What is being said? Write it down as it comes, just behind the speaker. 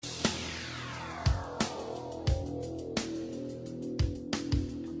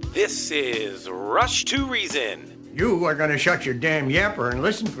This is Rush to Reason. You are going to shut your damn yapper and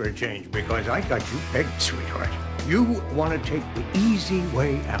listen for a change because I got you pegged, sweetheart. You want to take the easy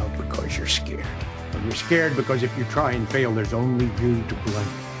way out because you're scared. Well, you're scared because if you try and fail, there's only you to blame.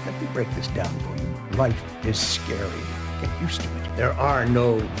 Let me break this down for you. Life is scary. Get used to it. There are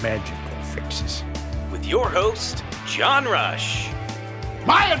no magical fixes. With your host, John Rush.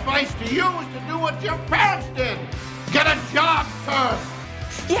 My advice to you is to do what your parents did. Get a job, sir.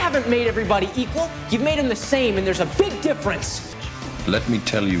 You haven't made everybody equal. You've made them the same, and there's a big difference. Let me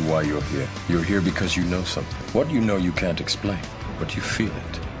tell you why you're here. You're here because you know something. What you know you can't explain, but you feel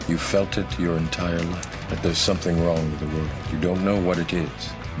it. You felt it your entire life, that there's something wrong with the world. You don't know what it is,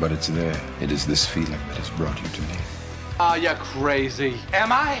 but it's there. It is this feeling that has brought you to me. Are you crazy?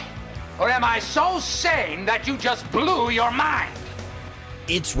 Am I? Or am I so sane that you just blew your mind?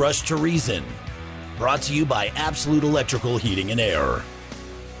 It's Rush to Reason, brought to you by Absolute Electrical Heating and Air.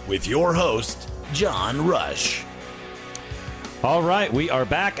 With your host, John Rush. All right, we are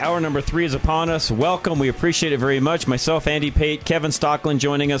back. Hour number 3 is upon us. Welcome. We appreciate it very much. Myself, Andy Pate, Kevin Stockland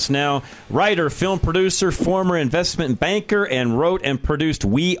joining us now. Writer, film producer, former investment banker, and wrote and produced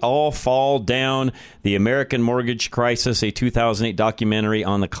We All Fall Down, The American Mortgage Crisis, a 2008 documentary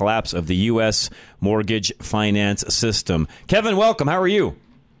on the collapse of the U.S. mortgage finance system. Kevin, welcome. How are you?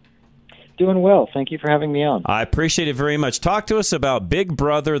 Doing well. Thank you for having me on. I appreciate it very much. Talk to us about Big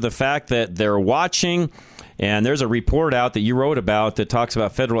Brother, the fact that they're watching. And there's a report out that you wrote about that talks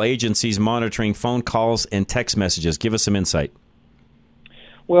about federal agencies monitoring phone calls and text messages. Give us some insight.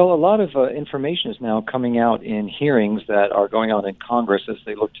 Well, a lot of information is now coming out in hearings that are going on in Congress as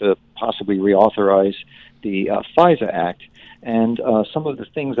they look to possibly reauthorize the FISA Act. And some of the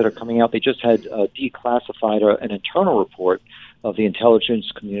things that are coming out, they just had declassified an internal report of the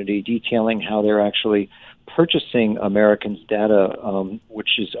intelligence community detailing how they're actually purchasing Americans' data,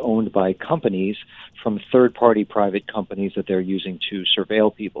 which is owned by companies, from third-party private companies that they're using to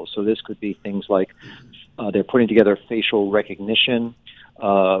surveil people. So this could be things like they're putting together facial recognition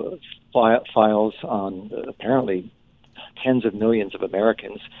files on apparently tens of millions of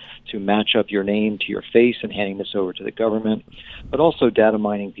Americans to match up your name to your face and handing this over to the government, but also data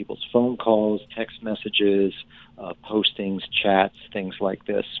mining people's phone calls, text messages, postings, chats, things like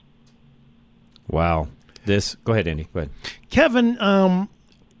this. Wow. Go ahead, Andy. Go ahead. Kevin,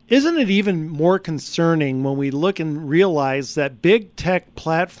 isn't it even more concerning when we look and realize that big tech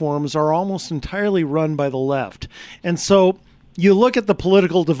platforms are almost entirely run by the left? And so you look at the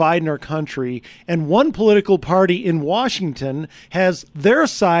political divide in our country, and one political party in Washington has their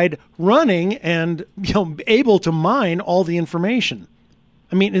side running and able to mine all the information.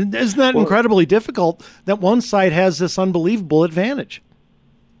 I mean, isn't that incredibly difficult that one side has this unbelievable advantage?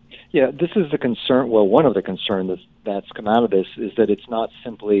 Yeah, this is the concern. Well, one of the concerns that's come out of this is that it's not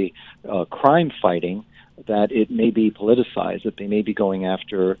simply crime fighting, that it may be politicized, that they may be going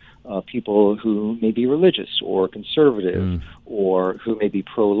after people who may be religious or conservative or who may be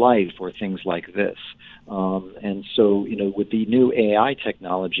pro-life or things like this. And so, with the new AI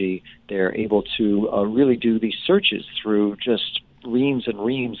technology, they're able to really do these searches through just reams and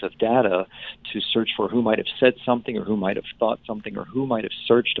reams of data to search for who might have said something or who might have thought something or who might have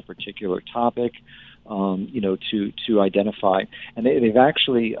searched a particular topic, to identify. And they've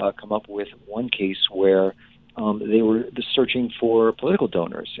actually come up with one case where they were searching for political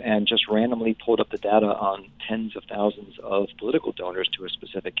donors and just randomly pulled up the data on tens of thousands of political donors to a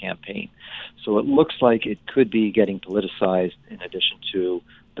specific campaign. So it looks like it could be getting politicized in addition to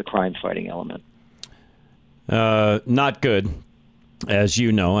the crime-fighting element. Not good. As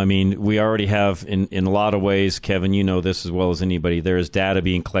you know, I mean, we already have, in a lot of ways, Kevin, you know this as well as anybody, there is data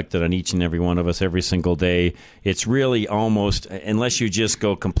being collected on each and every one of us every single day. It's really almost, unless you just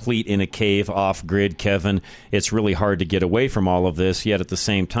go complete in a cave off-grid, Kevin, it's really hard to get away from all of this. Yet at the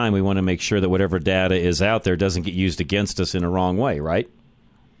same time, we want to make sure that whatever data is out there doesn't get used against us in a wrong way, right?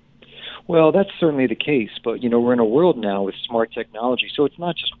 Well, that's certainly the case, but, we're in a world now with smart technology, so it's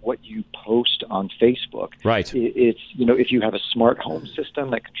not just what you post on Facebook. Right. It's, if you have a smart home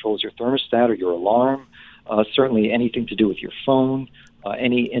system that controls your thermostat or your alarm, certainly anything to do with your phone,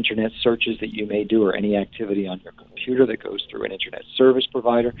 any internet searches that you may do or any activity on your computer that goes through an internet service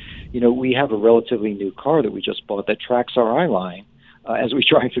provider. We have a relatively new car that we just bought that tracks our eye line as we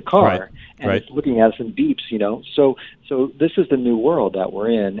drive the car, and it's looking at us and beeps, So this is the new world that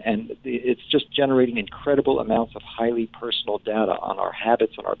we're in, and it's just generating incredible amounts of highly personal data on our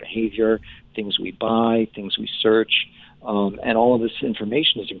habits, on our behavior, things we buy, things we search, and all of this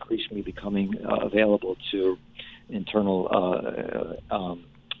information is increasingly becoming available to internal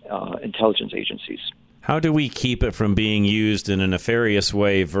intelligence agencies. How do we keep it from being used in a nefarious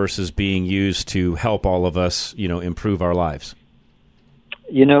way versus being used to help all of us, improve our lives?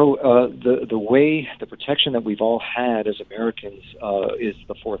 The protection that we've all had as Americans is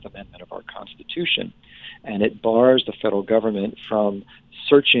the Fourth Amendment of our Constitution, and it bars the federal government from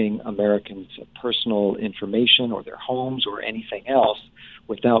searching Americans' personal information or their homes or anything else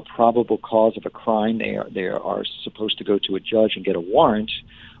without probable cause of a crime. They are supposed to go to a judge and get a warrant.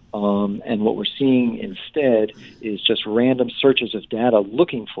 And what we're seeing instead is just random searches of data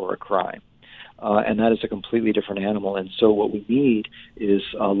looking for a crime. And that is a completely different animal. And so what we need is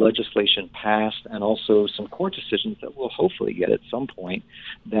legislation passed and also some court decisions that we'll hopefully get at some point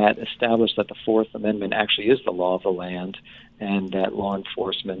that establish that the Fourth Amendment actually is the law of the land and that law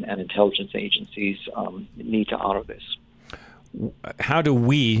enforcement and intelligence agencies need to honor this. How do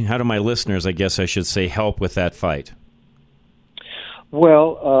my listeners, I guess I should say, help with that fight?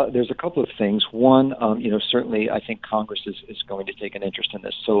 Well, there's a couple of things. One, certainly I think Congress is going to take an interest in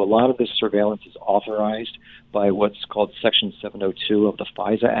this. So a lot of this surveillance is authorized by what's called Section 702 of the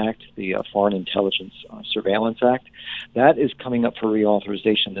FISA Act, the Foreign Intelligence Surveillance Act. That is coming up for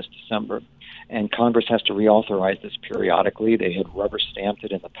reauthorization this December. And Congress has to reauthorize this periodically. They had rubber stamped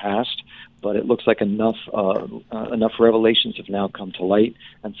it in the past, but it looks like enough revelations have now come to light,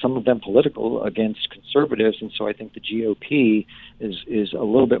 and some of them political against conservatives. And so I think the GOP is a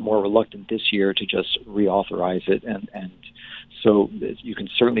little bit more reluctant this year to just reauthorize it. And so you can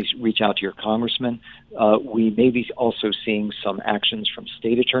certainly reach out to your congressman. We may be also seeing some actions from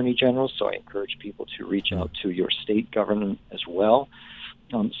state attorney generals, so I encourage people to reach out to your state government as well.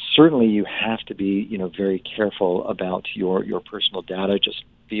 Certainly, you have to be, very careful about your personal data. Just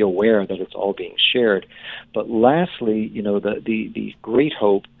be aware that it's all being shared. But lastly, the great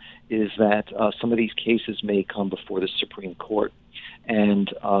hope is that some of these cases may come before the Supreme Court, and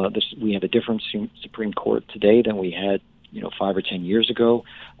we have a different Supreme Court today than we had 5 or 10 years ago.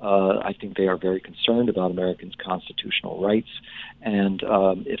 I think they are very concerned about Americans' constitutional rights, and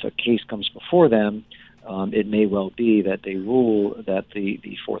if a case comes before them, it may well be that they rule that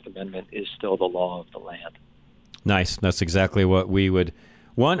the Fourth Amendment is still the law of the land. Nice. That's exactly what we would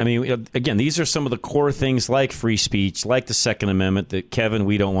want. I mean, again, these are some of the core things like free speech, like the Second Amendment that, Kevin,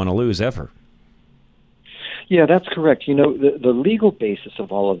 we don't want to lose ever. Yeah, that's correct. The legal basis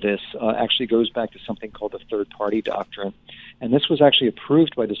of all of this actually goes back to something called the third-party doctrine. And this was actually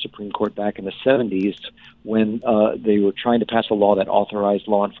approved by the Supreme Court back in the 70s when they were trying to pass a law that authorized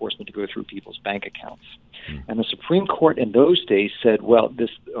law enforcement to go through people's bank accounts. And the Supreme Court in those days said, well,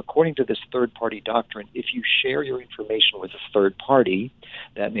 according to this third-party doctrine, if you share your information with a third party,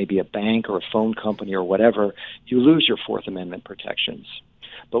 that may be a bank or a phone company or whatever, you lose your Fourth Amendment protections.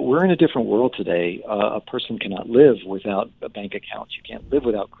 But we're in a different world today. A person cannot live without a bank account. You can't live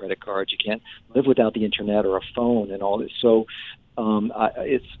without credit cards. You can't live without the internet or a phone and all this. So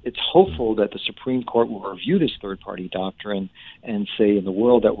it's hopeful that the Supreme Court will review this third-party doctrine and say, in the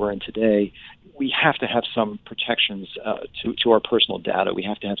world that we're in today, we have to have some protections to our personal data. We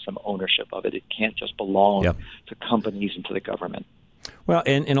have to have some ownership of it. It can't just belong to companies and to the government. Well,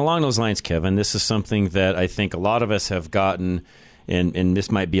 and along those lines, Kevin, this is something that I think a lot of us have gotten. And this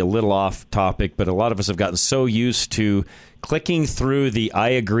might be a little off topic, but a lot of us have gotten so used to clicking through the I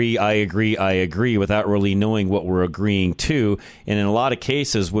agree without really knowing what we're agreeing to. And in a lot of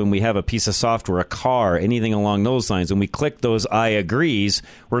cases, when we have a piece of software, a car, anything along those lines, when we click those I agrees,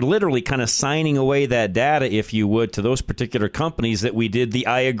 we're literally kind of signing away that data, if you would, to those particular companies that we did the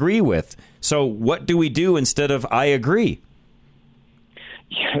I agree with. So what do we do instead of I agree?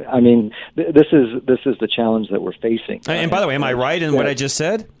 Yeah, I mean, this is the challenge that we're facing. And by the way, am I right in what I just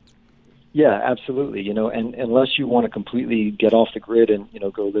said? Yeah, absolutely. And unless you want to completely get off the grid and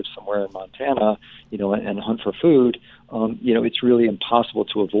go live somewhere in Montana, and hunt for food, it's really impossible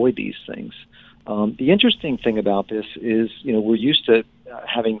to avoid these things. The interesting thing about this is, we're used to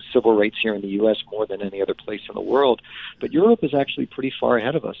having civil rights here in the U.S. more than any other place in the world, but Europe is actually pretty far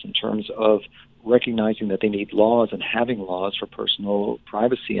ahead of us in terms of recognizing that they need laws and having laws for personal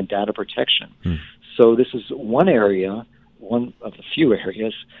privacy and data protection. So this is one of the few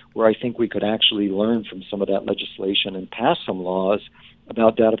areas where I think we could actually learn from some of that legislation and pass some laws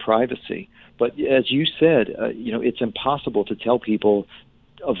about data privacy. But as you said, it's impossible to tell people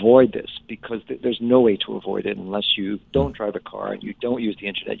avoid this because there's no way to avoid it unless you don't drive a car and you don't use the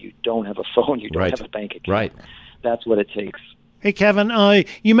internet, you don't have a phone, you don't have a bank account. Right. That's what it takes. Hey, Kevin,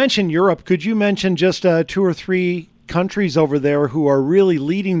 you mentioned Europe. Could you mention just 2 or 3 countries over there who are really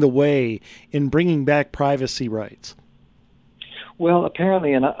leading the way in bringing back privacy rights? Well,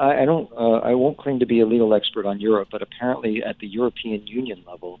 apparently, and I won't claim to be a legal expert on Europe, but apparently at the European Union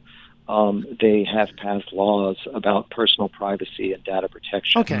level, they have passed laws about personal privacy and data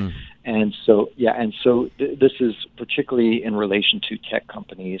protection. Okay. And so, this is particularly in relation to tech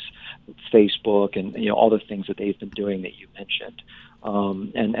companies, Facebook, and all the things that they've been doing that you mentioned.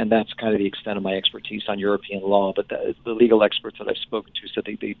 And that's kind of the extent of my expertise on European law. But the legal experts that I've spoken to said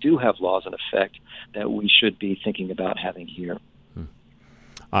they do have laws in effect that we should be thinking about having here.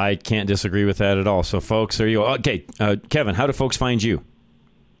 I can't disagree with that at all. So, folks, there you go. Okay, Kevin, how do folks find you?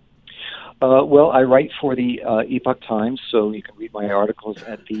 Well, I write for the Epoch Times, so you can read my articles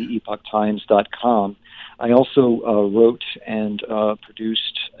at theepochtimes.com. I also wrote and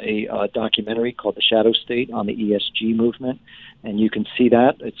produced a documentary called The Shadow State on the ESG movement, and you can see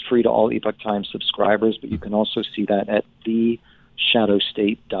that. It's free to all Epoch Times subscribers, but you can also see that at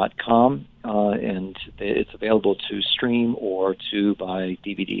theshadowstate.com, and it's available to stream or to buy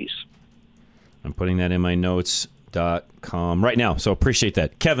DVDs. I'm putting that in my notes.com right now, so appreciate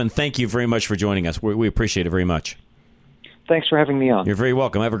that. Kevin, thank you very much for joining us. We appreciate it very much. Thanks for having me on. You're very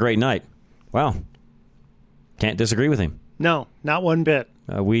welcome. Have a great night. Wow. Can't disagree with him. No, not one bit.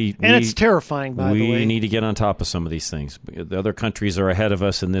 And it's terrifying, by the way. We need to get on top of some of these things. The other countries are ahead of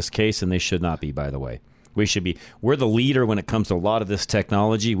us in this case, and they should not be, by the way. We're the leader when it comes to a lot of this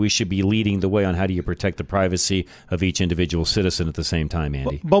technology. We should be leading the way on how do you protect the privacy of each individual citizen at the same time,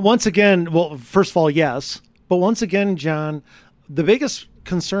 Andy. But once again, well, first of all, yes. But once again, John, the biggest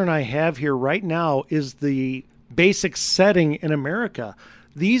concern I have here right now is the basic setting in America.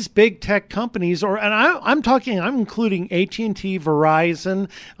 These big tech companies, I'm including AT&T, Verizon.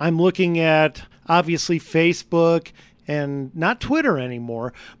 I'm looking at, obviously, Facebook, and not Twitter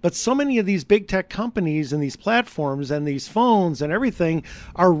anymore, but so many of these big tech companies and these platforms and these phones and everything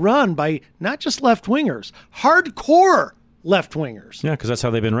are run by not just left-wingers, hardcore left-wingers. Yeah, because that's how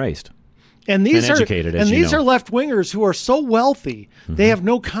they've been raised. And these are educated, are left-wingers who are so wealthy, they have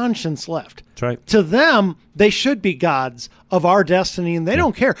no conscience left. That's right. To them, they should be gods of our destiny, and they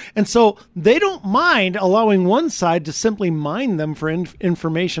don't care. And so they don't mind allowing one side to simply mine them for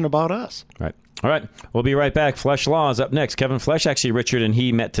information about us. Right. All right. We'll be right back. Flesh Law is up next. Kevin Flesh, actually, Richard and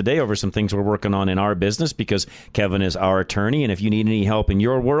he met today over some things we're working on in our business because Kevin is our attorney. And if you need any help in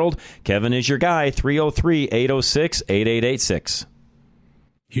your world, Kevin is your guy. 303-806-8886.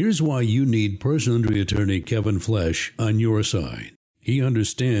 Here's why you need personal injury attorney Kevin Flesh on your side. He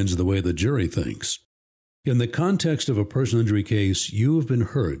understands the way the jury thinks. In the context of a personal injury case, you have been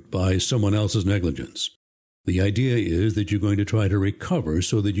hurt by someone else's negligence. The idea is that you're going to try to recover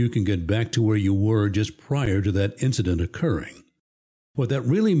so that you can get back to where you were just prior to that incident occurring. What that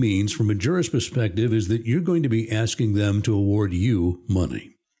really means from a juror's perspective is that you're going to be asking them to award you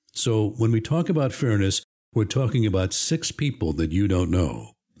money. So when we talk about fairness, we're talking about 6 people that you don't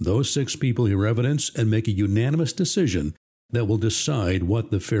know. Those 6 people hear evidence and make a unanimous decision that will decide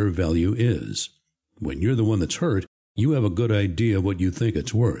what the fair value is. When you're the one that's hurt, you have a good idea of what you think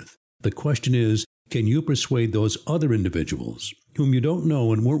it's worth. The question is, can you persuade those other individuals, whom you don't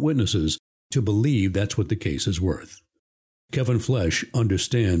know and weren't witnesses, to believe that's what the case is worth? Kevin Flesh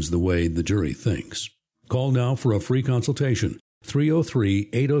understands the way the jury thinks. Call now for a free consultation,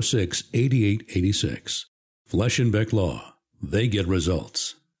 303-806-8886. Flesh and Beck Law. They get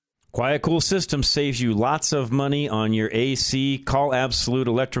results. Quiet Cool System saves you lots of money on your AC. Call Absolute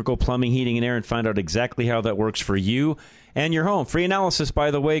Electrical Plumbing, Heating, and Air and find out exactly how that works for you and your home. Free analysis,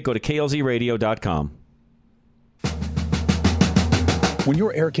 by the way. Go to klzradio.com. When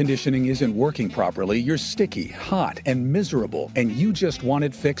your air conditioning isn't working properly, you're sticky, hot, and miserable, and you just want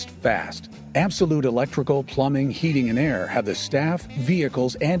it fixed fast. Absolute Electrical, Plumbing, Heating, and Air have the staff,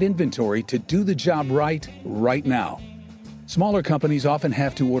 vehicles, and inventory to do the job right now. Smaller companies often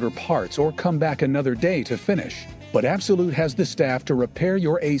have to order parts or come back another day to finish, but Absolute has the staff to repair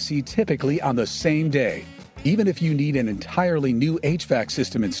your AC typically on the same day. Even if you need an entirely new HVAC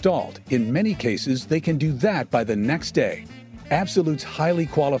system installed, in many cases, they can do that by the next day. Absolute's highly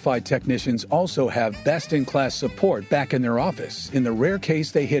qualified technicians also have best-in-class support back in their office in the rare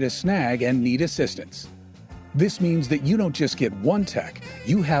case they hit a snag and need assistance. This means that you don't just get one tech,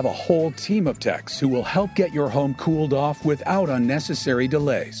 you have a whole team of techs who will help get your home cooled off without unnecessary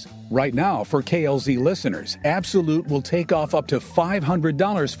delays. Right now, for KLZ listeners, Absolute will take off up to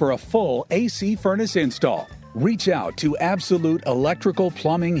 $500 for a full AC furnace install. Reach out to Absolute Electrical,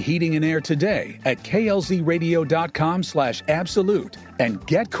 Plumbing, Heating, and Air today at klzradio.com/absolute and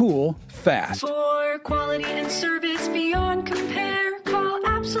get cool fast. For quality and service beyond compare, call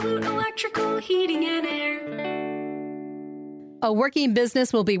Absolute Electrical, Heating, and Air. A working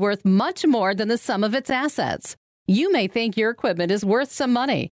business will be worth much more than the sum of its assets. You may think your equipment is worth some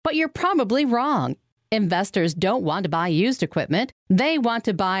money, but you're probably wrong. Investors don't want to buy used equipment. They want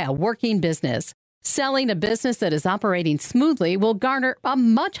to buy a working business. Selling a business that is operating smoothly will garner a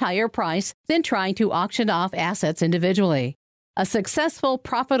much higher price than trying to auction off assets individually. A successful,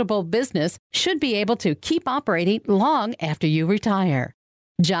 profitable business should be able to keep operating long after you retire.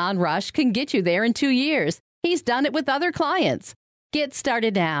 John Rush can get you there in 2 years. He's done it with other clients. Get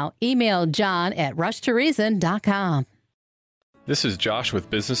started now. Email john@rushtoreason.com. This is Josh with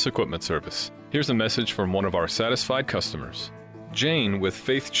Business Equipment Service. Here's a message from one of our satisfied customers. Jane with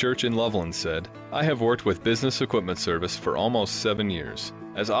Faith Church in Loveland said, I have worked with Business Equipment Service for almost 7 years.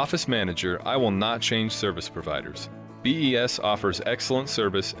 As office manager, I will not change service providers. BES offers excellent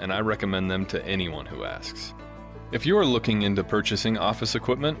service and I recommend them to anyone who asks. If you are looking into purchasing office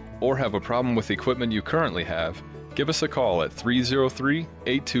equipment or have a problem with equipment you currently have, give us a call at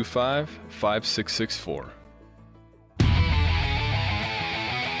 303-825-5664.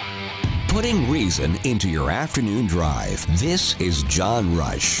 Putting reason into your afternoon drive. This is John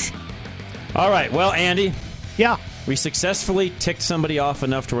Rush. All right. Well, Andy. Yeah. We successfully ticked somebody off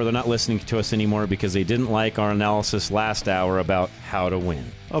enough to where they're not listening to us anymore because they didn't like our analysis last hour about how to win.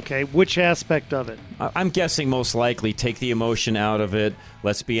 Okay. Which aspect of it? I'm guessing most likely take the emotion out of it.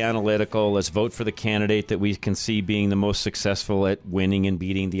 Let's be analytical. Let's vote for the candidate that we can see being the most successful at winning and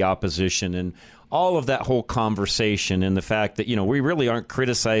beating the opposition, and all of that whole conversation, and the fact that, we really aren't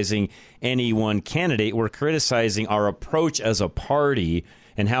criticizing any one candidate. We're criticizing our approach as a party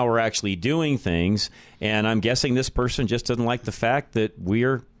and how we're actually doing things. And I'm guessing this person just doesn't like the fact that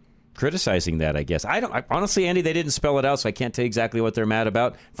we're criticizing that, I guess. Honestly, Andy, they didn't spell it out, so I can't tell you exactly what they're mad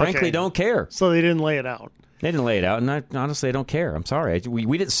about. Frankly, don't care. So they didn't lay it out. They didn't lay it out, and honestly, I don't care. I'm sorry.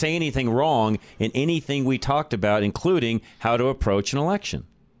 We didn't say anything wrong in anything we talked about, including how to approach an election.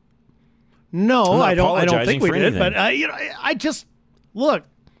 No, I don't think we did. But I just look.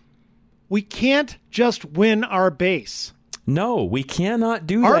 We can't just win our base. No, we cannot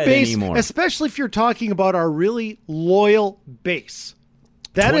do our that base, anymore. Especially if you're talking about our really loyal base.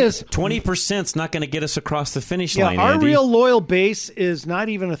 That 20% is not going to get us across the finish line. Our Andy. real loyal base is not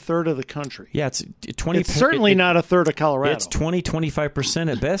even a third of the country. Yeah, it's 20. It's certainly not a third of Colorado. It's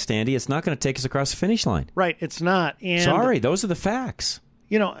 25% at best, Andy. It's not going to take us across the finish line. Right, it's not. And sorry, those are the facts.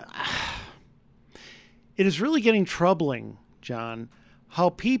 It is really getting troubling, John, how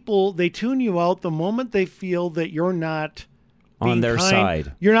people, they tune you out the moment they feel that you're not on their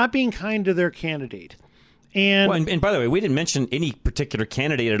side. You're not being kind to their candidate. And by the way, we didn't mention any particular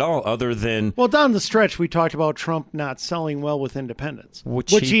candidate at all other than... Well, down the stretch, we talked about Trump not selling well with independents,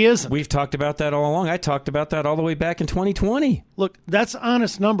 which he isn't. We've talked about that all along. I talked about that all the way back in 2020. Look, that's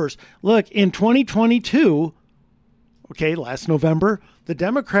honest numbers. Look, in 2022, last November, the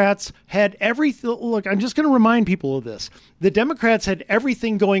Democrats had everything. Look, I'm just going to remind people of this. The Democrats had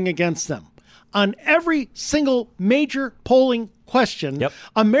everything going against them. On every single major polling question,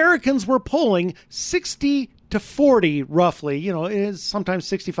 Americans were polling 60-40 roughly. It is sometimes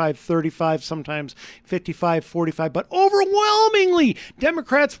 65-35, sometimes 55-45, but overwhelmingly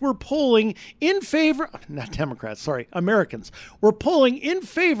Democrats were polling in favor, not Democrats, sorry, Americans were polling in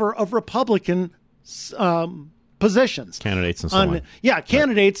favor of Republican positions. Candidates and so on. Yeah,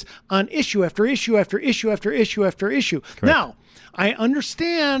 candidates on issue after issue after issue after issue after issue. Correct. Now, I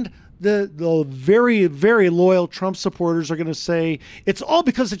understand the very, very loyal Trump supporters are going to say it's all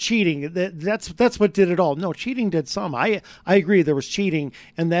because of cheating. That's what did it all. No, cheating did some. I agree there was cheating,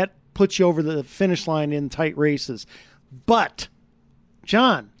 and that puts you over the finish line in tight races. But,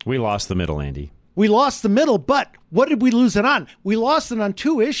 John. We lost the middle, Andy. We lost the middle, but what did we lose it on? We lost it on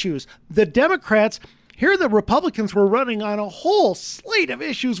two issues. The Democrats... Here the Republicans were running on a whole slate of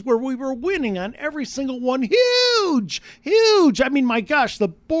issues where we were winning on every single one. Huge. I mean, my gosh, the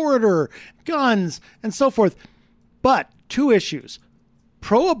border, guns, and so forth. But two issues,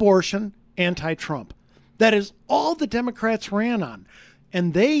 pro-abortion, anti-Trump. That is all the Democrats ran on.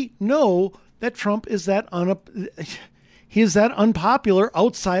 And they know that Trump is that unpopular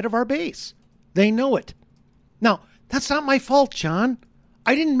outside of our base. They know it. Now, that's not my fault, John.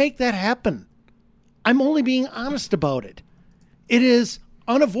 I didn't make that happen. I'm only being honest about it. It is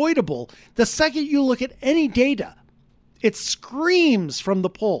unavoidable. The second you look at any data, it screams from the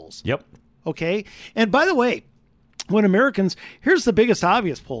polls. Yep. Okay? And by the way, when Americans, here's the biggest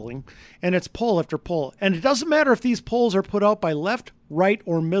obvious polling, and it's poll after poll. And it doesn't matter if these polls are put out by left, right,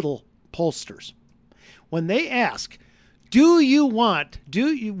 or middle pollsters. When they ask, do you want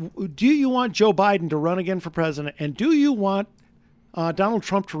Joe Biden to run again for president, and do you want Donald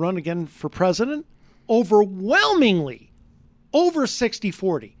Trump to run again for president? Overwhelmingly, over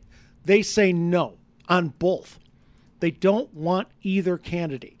 60-40, they say no on both. They don't want either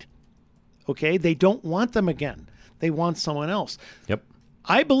candidate. Okay? They don't want them again. They want someone else. Yep.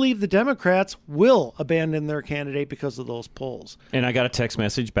 I believe the Democrats will abandon their candidate because of those polls. And I got a text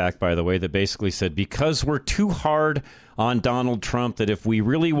message back, by the way, that basically said, because we're too hard on Donald Trump, that if we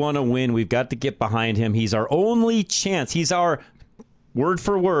really want to win, we've got to get behind him. He's our only chance. He's our, word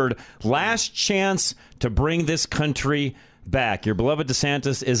for word, last chance to bring this country back. Your beloved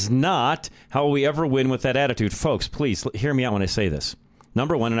DeSantis is not how we ever win with that attitude. Folks, please hear me out when I say this.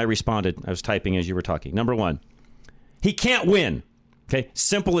 Number one, and I responded, I was typing as you were talking. Number one, he can't win. Okay,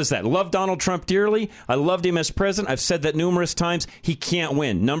 simple as that. Love Donald Trump dearly. I loved him as president. I've said that numerous times. He can't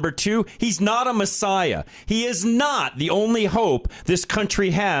win. Number two, he's not a messiah. He is not the only hope this country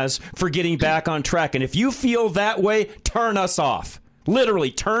has for getting back on track. And if you feel that way, turn us off. Literally,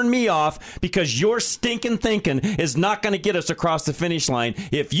 turn me off, because your stinking thinking is not going to get us across the finish line.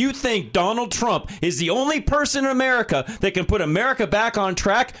 If you think Donald Trump is the only person in America that can put America back on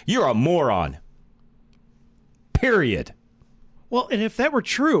track, you're a moron. Period. Well, and if that were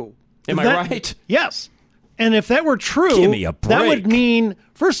true... Am I right? Yes. And if that were true... Give me a break. That would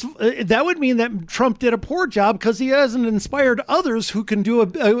mean, that Trump did a poor job because he hasn't inspired others who can do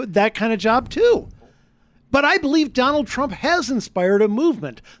that kind of job too. But I believe Donald Trump has inspired a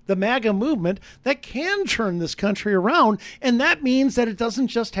movement, the MAGA movement, that can turn this country around. And that means that it doesn't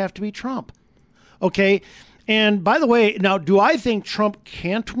just have to be Trump. Okay? And by the way, now, do I think Trump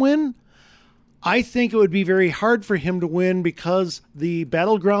can't win? I think it would be very hard for him to win because the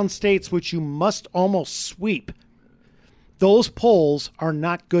battleground states, which you must almost sweep, those polls are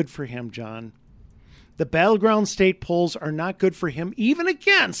not good for him, John. The battleground state polls are not good for him, even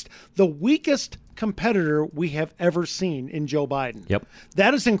against the weakest competitor we have ever seen in Joe Biden. Yep.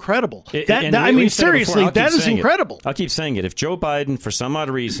 That is incredible. Seriously, that is incredible. I'll keep saying it. If Joe Biden, for some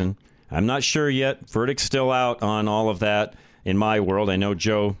odd reason, I'm not sure yet, verdict's still out on all of that, in my world, I know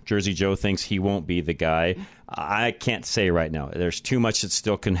Jersey Joe thinks he won't be the guy. I can't say right now. There's too much that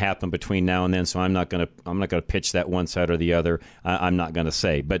still can happen between now and then, so I'm not going to pitch that one side or the other. I'm not going to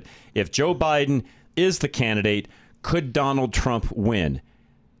say. But if Joe Biden is the candidate, could Donald Trump win?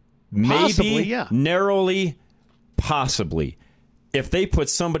 Maybe, possibly, yeah. Narrowly, possibly. If they put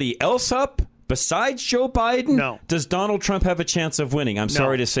somebody else up besides Joe Biden, no. Does Donald Trump have a chance of winning? I'm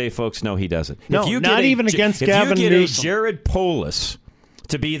sorry to say, folks, no, he doesn't. No, not even against Gavin Newsom. If you get a Jared Polis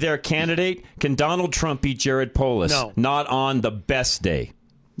to be their candidate, can Donald Trump beat Jared Polis? No. Not on the best day.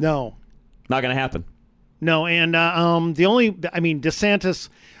 No. Not going to happen. No, and DeSantis,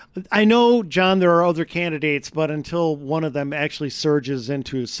 I know, John, there are other candidates, but until one of them actually surges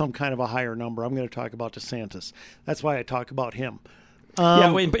into some kind of a higher number, I'm going to talk about DeSantis. That's why I talk about him.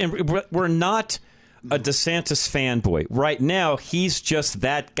 We're not a DeSantis fanboy. Right now, he's just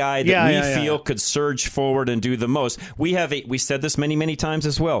that guy that we feel could surge forward and do the most. We said this many, many times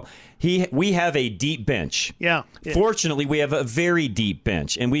as well. We have a deep bench. Yeah. Fortunately, we have a very deep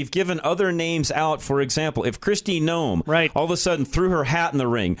bench, and we've given other names out. For example, if Kristi Noem all of a sudden threw her hat in the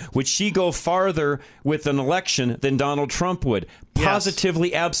ring, would she go farther with an election than Donald Trump would?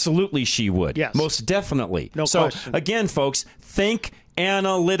 Positively, absolutely she would. Yes. Most definitely. No question. Again, folks, think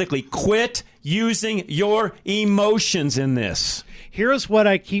analytically. Quit using your emotions in this. Here's what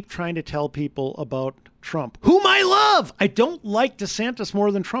I keep trying to tell people about Trump, whom I love. I don't like DeSantis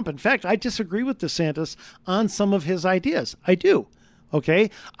more than Trump. In fact, I disagree with DeSantis on some of his ideas. I do. Okay?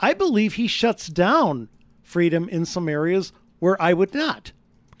 I believe he shuts down freedom in some areas where I would not.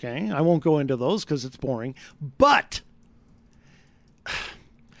 Okay? I won't go into those because it's boring. But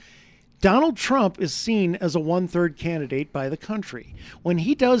Donald Trump is seen as a one-third candidate by the country. When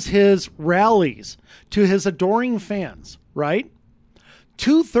he does his rallies to his adoring fans, right?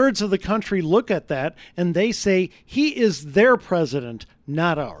 2/3 of the country look at that and they say he is their president,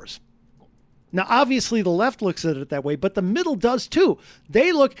 not ours. Now, obviously, the left looks at it that way, but the middle does too.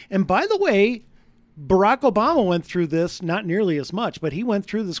 They look, and by the way, Barack Obama went through this, not nearly as much, but he went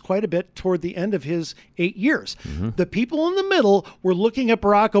through this quite a bit toward the end of his 8 years. Mm-hmm. The people in the middle were looking at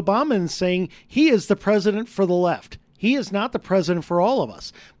Barack Obama and saying, he is the president for the left. He is not the president for all of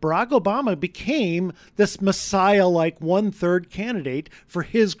us. Barack Obama became this messiah-like one-third candidate for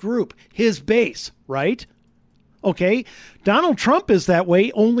his group, his base, right? Okay, Donald Trump is that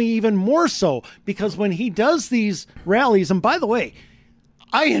way, only even more so, because when he does these rallies, and by the way,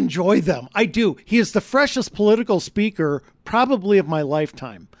 I enjoy them. I do. He is the freshest political speaker probably of my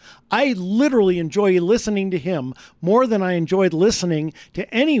lifetime. I literally enjoy listening to him more than I enjoyed listening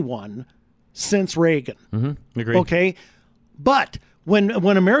to anyone since Reagan. Mm-hmm. Agreed. Okay? But When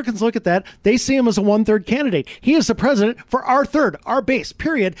Americans look at that, they see him as a one-third candidate. He is the president for our third, our base,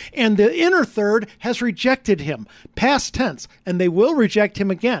 period. And the inner third has rejected him, past tense, and they will reject him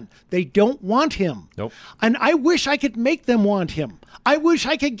again. They don't want him. Nope. And I wish I could make them want him. I wish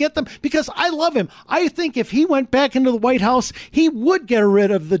I could get them, because I love him. I think if he went back into the White House, he would get rid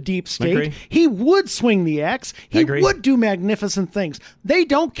of the deep state. Agree. He would swing the axe. He would do magnificent things. They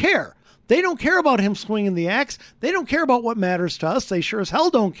don't care. They don't care about him swinging the axe. They don't care about what matters to us. They sure as hell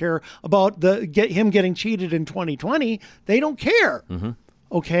don't care about him getting cheated in 2020. They don't care. Mm-hmm.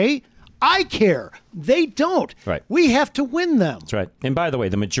 Okay? I care. They don't. Right. We have to win them. That's right. And by the way,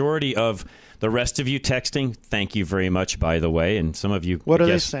 the majority of the rest of you texting, thank you very much, by the way. And some of you, what I are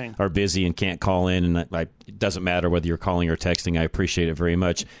they guess, saying? Are busy and can't call in. And it doesn't matter whether you're calling or texting. I appreciate it very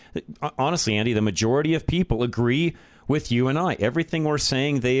much. Honestly, Andy, the majority of people agree with you and I. Everything we're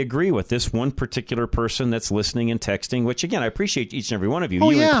saying, they agree with. This one particular person that's listening and texting, which, again, I appreciate each and every one of you,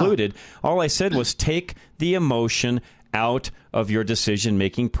 included. All I said was take the emotion out of your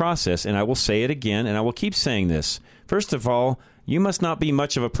decision-making process. And I will say it again, and I will keep saying this. First of all, you must not be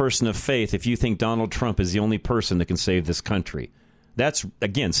much of a person of faith if you think Donald Trump is the only person that can save this country. That's,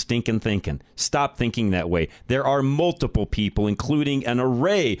 again, stinking thinking. Stop thinking that way. There are multiple people, including an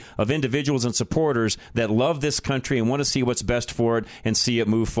array of individuals and supporters that love this country and want to see what's best for it and see it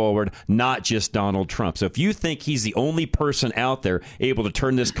move forward, not just Donald Trump. So if you think he's the only person out there able to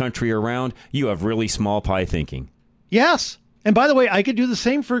turn this country around, you have really small pie thinking. Yes. And by the way, I could do the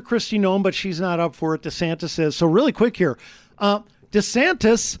same for Kristi Noem, but she's not up for it. DeSantis is. So really quick here.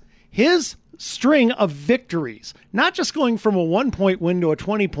 DeSantis, his string of victories, not just going from a 1-point win to a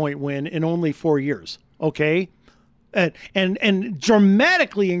 20-point win in only 4 years, okay? And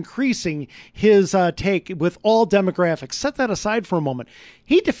dramatically increasing his take with all demographics. Set that aside for a moment.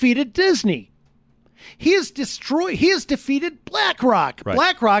 He defeated Disney. He has defeated BlackRock. Right.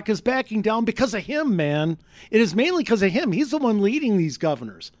 BlackRock is backing down because of him, man. It is mainly because of him. He's the one leading these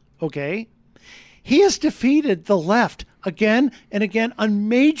governors, okay? He has defeated the left again and again on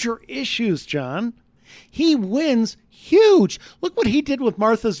major issues, John. He wins huge. Look what he did with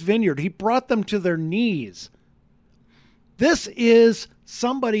Martha's Vineyard. He brought them to their knees. This is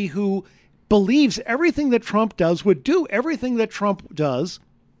somebody who believes everything that Trump does, would do everything that Trump does,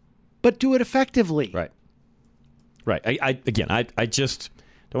 but do it effectively. Right. Right. I just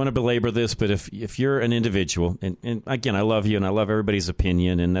don't want to belabor this, but if you're an individual, and again, I love you and I love everybody's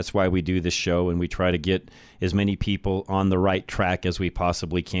opinion, and that's why we do this show, and we try to get as many people on the right track as we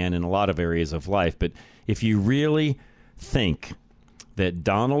possibly can in a lot of areas of life. But if you really think that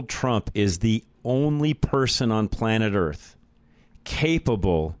Donald Trump is the only person on planet Earth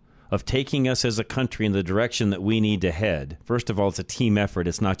capable of taking us as a country in the direction that we need to head. First of all, it's a team effort.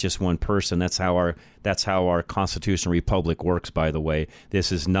 It's not just one person. That's how our constitutional republic works, by the way.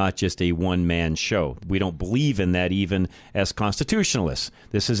 This is not just a one-man show. We don't believe in that even as constitutionalists.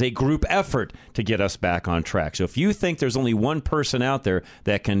 This is a group effort to get us back on track. So if you think there's only one person out there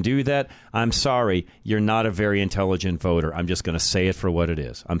that can do that, I'm sorry, you're not a very intelligent voter. I'm just going to say it for what it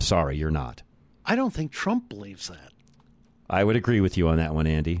is. I'm sorry, you're not. I don't think Trump believes that. I would agree with you on that one,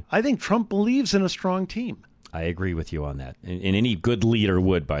 Andy. I think Trump believes in a strong team. I agree with you on that. And any good leader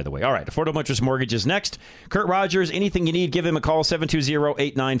would, by the way. All right, Affordable Interest Mortgage is next. Kurt Rogers, anything you need, give him a call,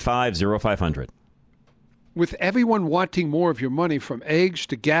 720-895-0500. With everyone wanting more of your money, from eggs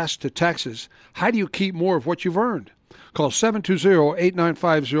to gas to taxes, how do you keep more of what you've earned? Call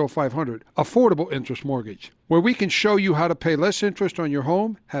 720-895-0500, Affordable Interest Mortgage, where we can show you how to pay less interest on your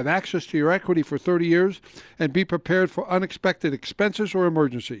home, have access to your equity for 30 years, and be prepared for unexpected expenses or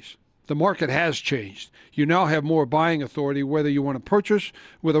emergencies. The market has changed. You now have more buying authority, whether you want to purchase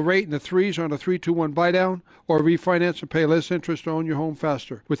with a rate in the threes on a 3-2-1 buy-down, or refinance and pay less interest to own your home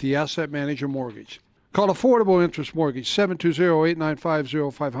faster with the Asset Manager Mortgage. Call Affordable Interest Mortgage,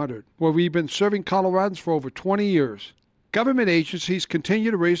 720-895-0500, where we've been serving Coloradans for over 20 years. Government agencies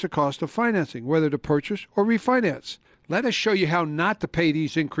continue to raise the cost of financing, whether to purchase or refinance. Let us show you how not to pay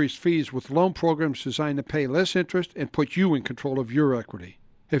these increased fees with loan programs designed to pay less interest and put you in control of your equity.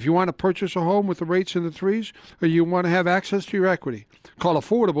 If you want to purchase a home with the rates in the threes, or you want to have access to your equity, call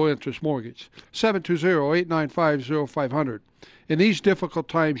Affordable Interest Mortgage, 720-895-0500. In these difficult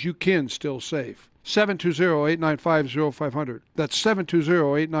times, you can still save. 720-895-0500. That's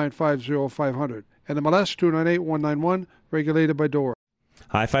 720-895-0500. And the MLS 298-191, regulated by DORA.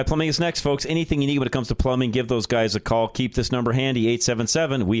 Hi-Fi Plumbing is next, folks. Anything you need when it comes to plumbing, give those guys a call. Keep this number handy,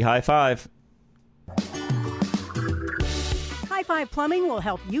 877-WE-HIGH-FIVE. Hi-Fi Plumbing will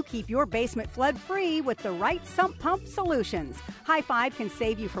help you keep your basement flood-free with the right sump pump solutions. High Five can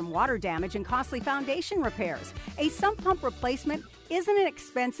save you from water damage and costly foundation repairs. A sump pump replacement isn't an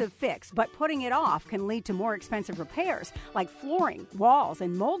expensive fix, but putting it off can lead to more expensive repairs like flooring, walls,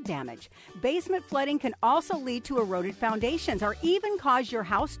 and mold damage. Basement flooding can also lead to eroded foundations or even cause your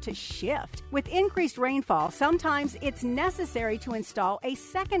house to shift. With increased rainfall, sometimes it's necessary to install a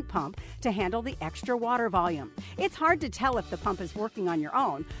second pump to handle the extra water volume. It's hard to tell if the pump is working on your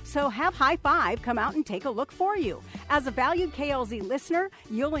own, so have High Five come out and take a look for you. As a valued KLZ listener,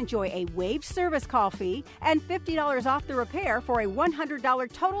 you'll enjoy a waived service call fee and $50 off the repair for a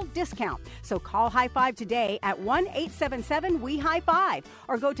 $100 total discount. So call High Five today at 1-877-WE-HIGH-FIVE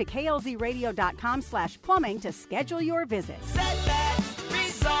or go to klzradio.com/plumbing to schedule your visit. Setbacks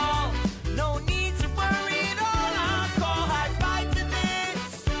resolved. No need to worry at all. I'll call High Five to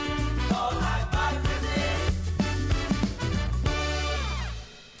this. Call High Five to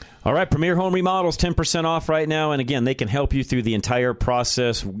All right, Premier Home Remodels, 10% off right now. And again, they can help you through the entire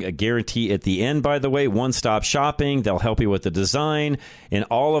process. A guarantee at the end, by the way, one-stop shopping. They'll help you with the design and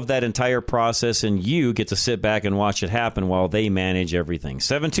all of that entire process. And you get to sit back and watch it happen while they manage everything.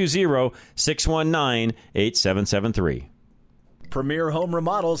 720-619-8773. Premier Home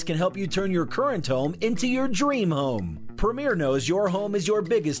Remodels can help you turn your current home into your dream home. Premier knows your home is your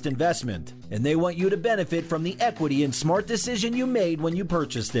biggest investment, and they want you to benefit from the equity and smart decision you made when you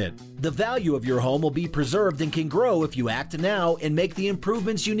purchased it. The value of your home will be preserved and can grow if you act now and make the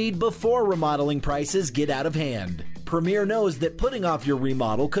improvements you need before remodeling prices get out of hand. Premier knows that putting off your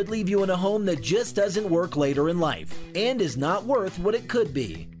remodel could leave you in a home that just doesn't work later in life and is not worth what it could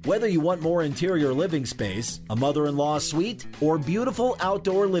be. Whether you want more interior living space, a mother-in-law suite, or beautiful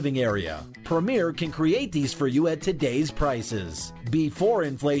outdoor living area, Premier can create these for you at today's prices, before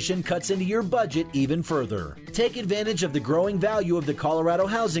inflation cuts into your budget even further. Take advantage of the growing value of the Colorado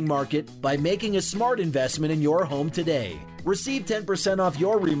housing market by making a smart investment in your home today. Receive 10% off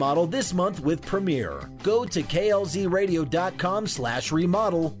your remodel this month with Premier. Go to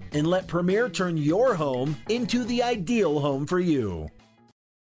klzradio.com/remodel and let Premier turn your home into the ideal home for you.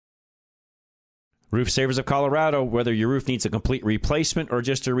 Roof Savers of Colorado, whether your roof needs a complete replacement or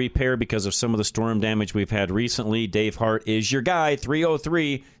just a repair because of some of the storm damage we've had recently, Dave Hart is your guy,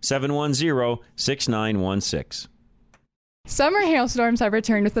 303-710-6916. Summer hailstorms have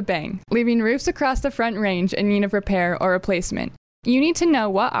returned with a bang, leaving roofs across the Front Range in need of repair or replacement. You need to know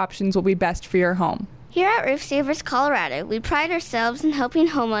what options will be best for your home. Here at Roof Savers Colorado, we pride ourselves in helping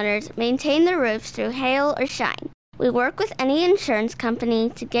homeowners maintain their roofs through hail or shine. We work with any insurance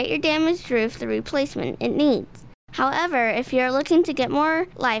company to get your damaged roof the replacement it needs. However, if you're looking to get more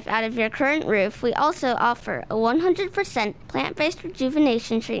life out of your current roof, we also offer a 100% plant-based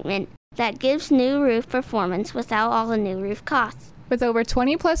rejuvenation treatment that gives new roof performance without all the new roof costs. With over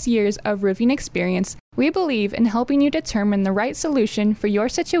 20 plus years of roofing experience, we believe in helping you determine the right solution for your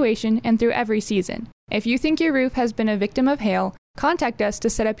situation and through every season. If you think your roof has been a victim of hail, contact us to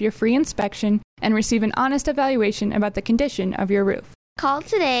set up your free inspection and receive an honest evaluation about the condition of your roof. Call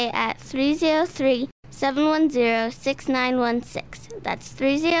today at 303-710-6916. That's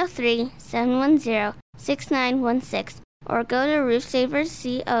 303-710-6916. Or go to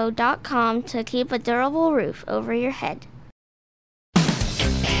roofsaversco.com to keep a durable roof over your head.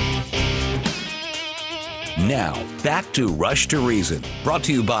 Now, back to Rush to Reason, brought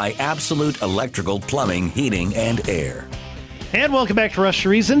to you by Absolute Electrical Plumbing, Heating, and Air. And welcome back to Rush to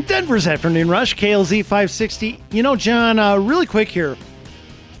Reason, Denver's Afternoon Rush, KLZ 560. You know, John, really quick here.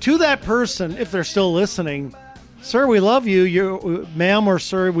 To that person, if they're still listening, sir, we love you. Ma'am or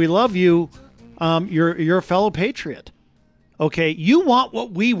sir, we love you. You're a fellow patriot. Okay, you want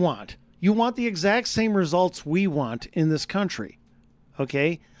what we want. You want the exact same results we want in this country.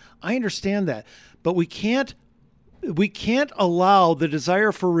 Okay? I understand that. But we can't allow the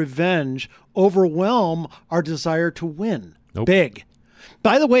desire for revenge overwhelm our desire to win. Nope. Big.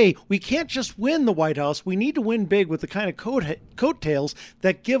 By the way, we can't just win the White House. We need to win big with the kind of coattails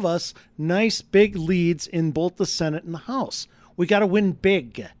that give us nice big leads in both the Senate and the House. We got to win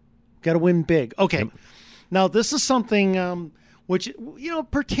big. Got to win big. Okay. Yep. Now, this is something which,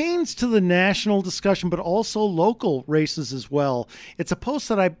 pertains to the national discussion, but also local races as well. It's a post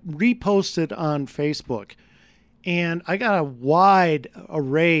that I reposted on Facebook, and I got a wide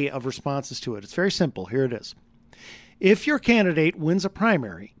array of responses to it. It's very simple. Here it is. If your candidate wins a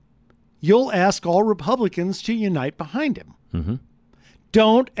primary, you'll ask all Republicans to unite behind him. Mm-hmm.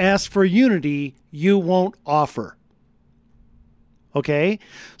 Don't ask for unity you won't offer. Okay?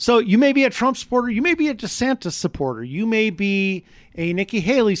 So you may be a Trump supporter. You may be a DeSantis supporter. You may be a Nikki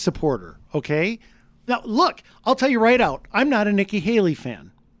Haley supporter. Okay? Now, look, I'll tell you right out, I'm not a Nikki Haley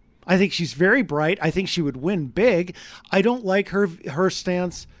fan. I think she's very bright. I think she would win big. I don't like her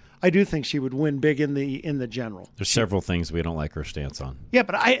stance I do think she would win big in the general. There's several things we don't like her stance on. Yeah,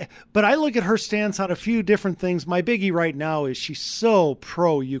 but I look at her stance on a few different things. My biggie right now is she's so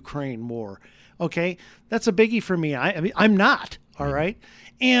pro-Ukraine war. Okay, that's a biggie for me. I mean, I'm not. All right,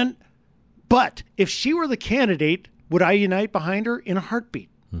 but if she were the candidate, would I unite behind her in a heartbeat?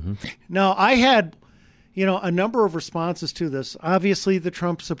 Mm-hmm. Now, I had, a number of responses to this. Obviously, the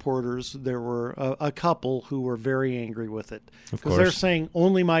Trump supporters, there were a couple who were very angry with it. Because they're saying,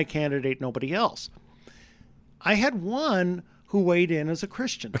 only my candidate, nobody else. I had one who weighed in as a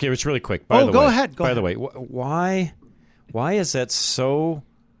Christian. Okay, it's really quick. By the go way, ahead. Go by ahead. the way, why is that so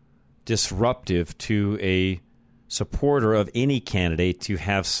disruptive to a supporter of any candidate to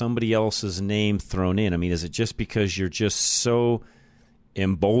have somebody else's name thrown in? I mean, is it just because you're just so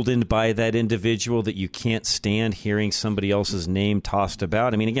emboldened by that individual that you can't stand hearing somebody else's name tossed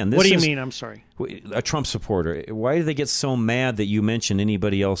about? I mean, again, what do you mean? I'm sorry. A Trump supporter. Why do they get so mad that you mention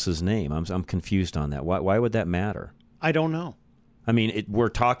anybody else's name? I'm confused on that. Why would that matter? I don't know. I mean, we're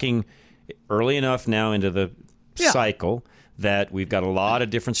talking early enough now into the cycle that we've got a lot of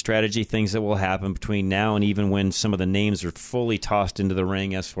different strategy things that will happen between now and even when some of the names are fully tossed into the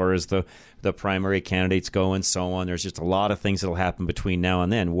ring as far as the primary candidates go and so on. There's just a lot of things that will happen between now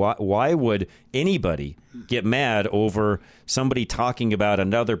and then. Why would anybody get mad over somebody talking about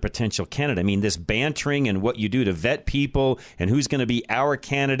another potential candidate? I mean, this bantering and what you do to vet people and who's going to be our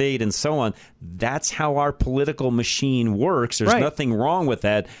candidate and so on, that's how our political machine works. There's nothing wrong with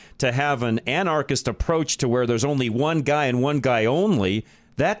that. To have an anarchist approach to where there's only one guy and one guy only,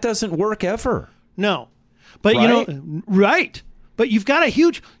 that doesn't work ever. No. But, right. But you've got a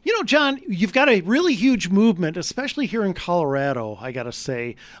huge, John, you've got a really huge movement, especially here in Colorado, I got to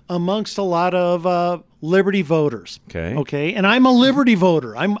say, amongst a lot of Liberty voters. Okay. And I'm a Liberty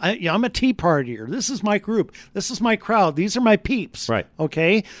voter. I'm a Tea Partier. This is my group. This is my crowd. These are my peeps. Right.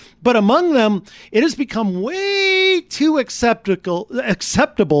 Okay. But among them, it has become way too acceptable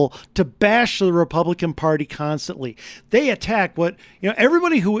to bash the Republican Party constantly. They attack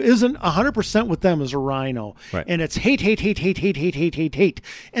everybody who isn't 100% with them is a rhino. Right. And it's hate.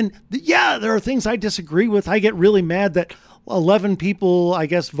 And there are things I disagree with. I get really mad that 11 people, I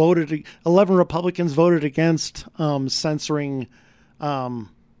guess, 11 Republicans voted against censoring, I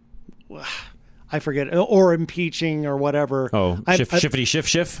forget, or impeaching or whatever. Oh,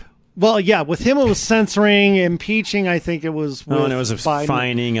 shift. Well, yeah, with him it was censoring, impeaching, I think it was with and it was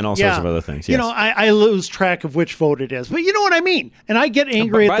fining and all sorts of other things. Yes. I lose track of which vote it is. But you know what I mean. And I get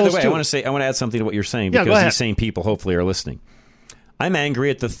angry at those two. By the way, I want to add something to what you're saying because these same people hopefully are listening. I'm angry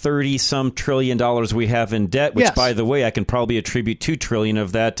at the $30-some trillion we have in debt, which, by the way, I can probably attribute $2 trillion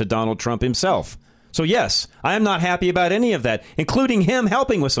of that to Donald Trump himself. So, yes, I am not happy about any of that, including him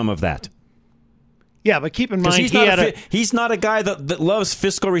helping with some of that. Yeah, but keep in mind, he's not a guy that loves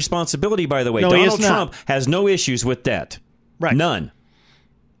fiscal responsibility, by the way. No, Donald Trump has no issues with debt. Right. None.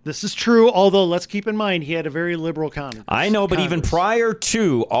 This is true, although let's keep in mind he had a very liberal Congress. I know, but even prior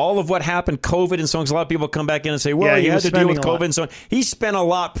to all of what happened, COVID and so on, a lot of people come back in and say, well, you had to deal with COVID and so on. He spent a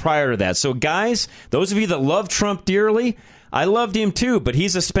lot prior to that. So, guys, those of you that love Trump dearly, I loved him too, but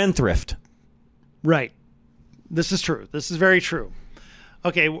he's a spendthrift. Right. This is true. This is very true.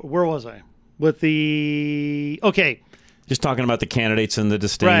 Okay, where was I? Just talking about the candidates and the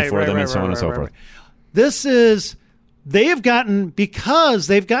disdain for them and so on and so forth. This is... they've gotten to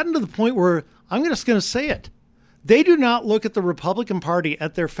the point where, I'm just going to say it, they do not look at the Republican Party,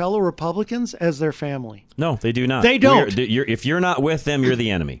 at their fellow Republicans, as their family. No, they do not. They don't. If you're not with them, you're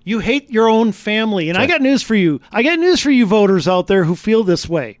the enemy. You hate your own family. And I got news for you. I got news for you voters out there who feel this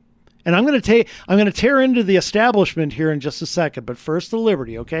way. And I'm going to tear into the establishment here in just a second. But first, the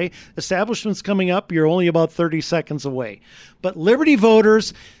Liberty, okay? Establishment's coming up. You're only about 30 seconds away. But Liberty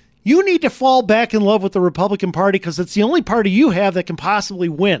voters... you need to fall back in love with the Republican Party because it's the only party you have that can possibly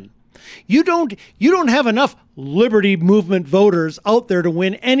win. You don't have enough Liberty Movement voters out there to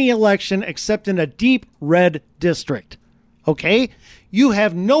win any election except in a deep red district. Okay? You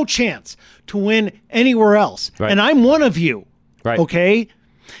have no chance to win anywhere else. Right. And I'm one of you. Right. Okay?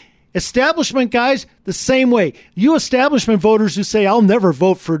 Establishment guys, the same way. You establishment voters who say, I'll never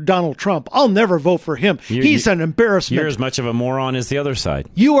vote for Donald Trump. I'll never vote for him. He's an embarrassment. You're as much of a moron as the other side.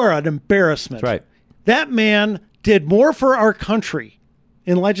 You are an embarrassment. That's right. That man did more for our country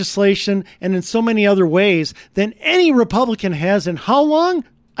in legislation and in so many other ways than any Republican has in how long?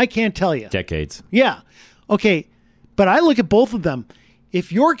 I can't tell you. Decades. Yeah. Okay. But I look at both of them.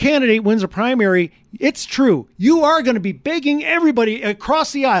 If your candidate wins a primary, It's true. You are going to be begging everybody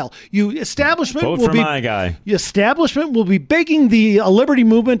across the aisle. Establishment Vote will for be my guy. Establishment will be begging the Liberty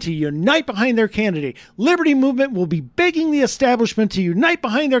Movement to unite behind their candidate. Liberty Movement will be begging the establishment to unite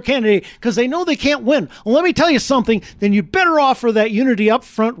behind their candidate because they know they can't win. Well, let me tell you something. Then you better offer that unity up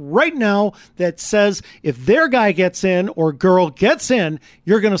front right now that says if their guy gets in or girl gets in,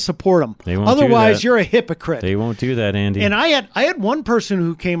 you're going to support them. They won't Otherwise, do that. you're a hypocrite. They won't do that, Andy. And I had one person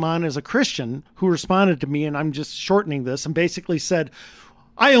who came on as a Christian who responded to me, and I'm just shortening this, and basically said,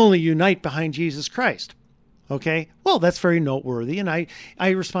 I only unite behind Jesus Christ. Okay? Well, that's very noteworthy. And I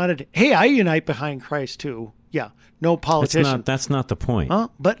responded, hey, I unite behind Christ too. Yeah, no politician. That's not the point.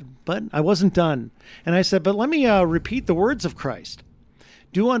 But I wasn't done. And I said, but let me repeat the words of Christ.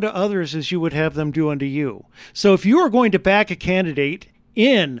 Do unto others as you would have them do unto you. So if you are going to back a candidate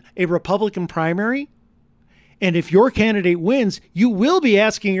in a Republican primary, and if your candidate wins, you will be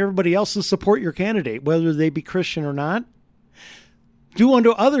asking everybody else to support your candidate, whether they be Christian or not. Do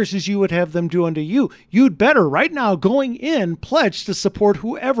unto others as you would have them do unto you. You'd better, right now, going in, pledge to support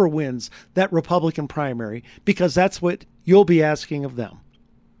whoever wins that Republican primary, because that's what you'll be asking of them.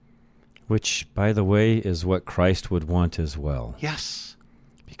 Which, by the way, is what Christ would want as well. Yes.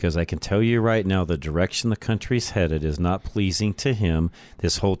 Because I can tell you right now, the direction the country's headed is not pleasing to him.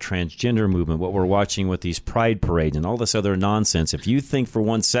 This whole transgender movement, what we're watching with these pride parades and all this other nonsense, if you think for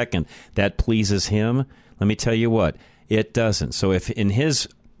 1 second that pleases him, let me tell you what, it doesn't. So if in his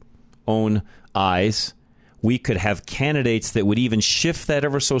own eyes, we could have candidates that would even shift that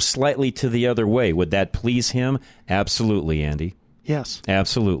ever so slightly to the other way, would that please him? Absolutely, Andy. Yes.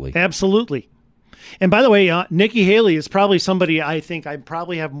 Absolutely. Absolutely. And by the way, Nikki Haley is probably somebody I think I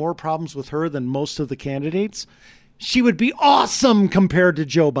probably have more problems with her than most of the candidates. She would be awesome compared to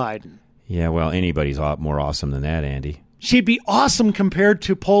Joe Biden. Yeah, well, anybody's more awesome than that, Andy. She'd be awesome compared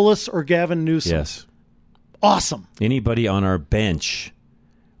to Polis or Gavin Newsom. Yes. Awesome. Anybody on our bench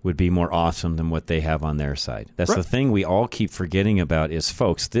would be more awesome than what they have on their side. That's the thing we all keep forgetting about is,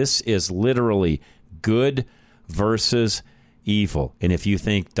 folks, this is literally good versus evil. And if you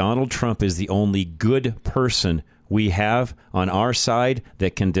think Donald Trump is the only good person we have on our side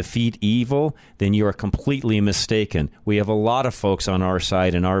that can defeat evil, then you are completely mistaken. We have a lot of folks on our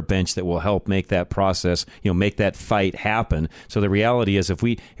side and our bench that will help make that process, make that fight happen. So the reality is if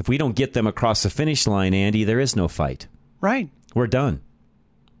we don't get them across the finish line, Andy, there is no fight. Right. We're done.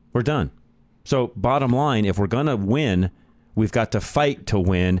 We're done. So bottom line, if we're going to win, we've got to fight to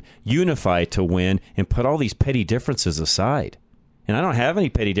win, unify to win, and put all these petty differences aside. And I don't have any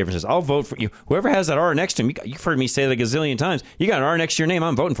petty differences. I'll vote for you. Whoever has that R next to him, you've heard me say that a gazillion times. You got an R next to your name,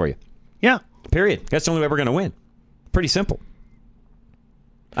 I'm voting for you. Yeah. Period. That's the only way we're going to win. Pretty simple.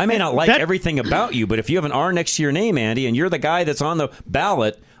 I may not like everything about you, but if you have an R next to your name, Andy, and you're the guy that's on the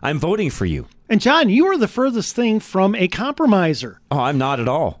ballot, I'm voting for you. And John, you are the furthest thing from a compromiser. Oh, I'm not at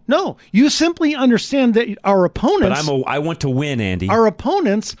all. No, you simply understand that our opponents... But I want to win, Andy. Our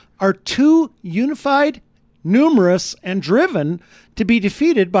opponents are too unified, numerous, and driven to be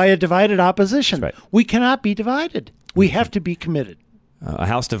defeated by a divided opposition. That's right. We cannot be divided. We have to be committed. A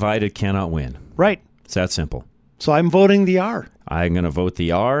house divided cannot win. Right. It's that simple. So I'm voting the R. I'm going to vote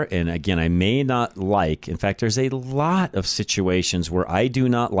the R. And again, I may not like, in fact, there's a lot of situations where I do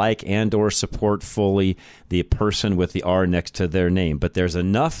not like and or support fully the person with the R next to their name. But there's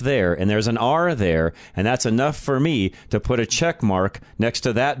enough there, and there's an R there, and that's enough for me to put a check mark next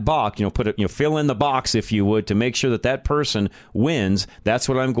to that box, fill in the box, if you would, to make sure that that person wins. That's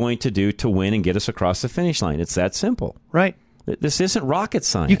what I'm going to do to win and get us across the finish line. It's that simple. Right. This isn't rocket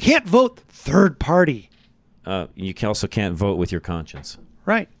science. You can't vote third party. You also can't vote with your conscience.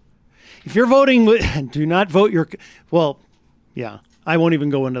 Right. If you're voting do not vote your... Well, yeah, I won't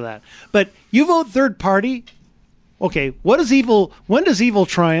even go into that. But you vote third party. Okay, what is evil? When does evil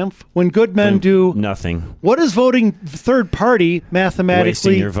triumph? When good men do... Nothing. What is voting third party mathematically?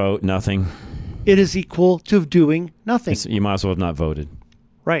 Wasting your vote, nothing. It is equal to doing nothing. You might as well have not voted.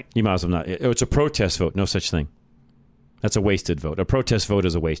 Right. You might as well not. It's a protest vote. No such thing. That's a wasted vote. A protest vote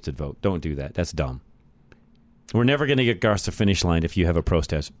is a wasted vote. Don't do that. That's dumb. We're never going to get across the finish line if you have a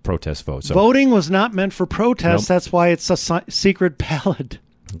protest vote. So, voting was not meant for protest. Nope. That's why it's a secret ballot.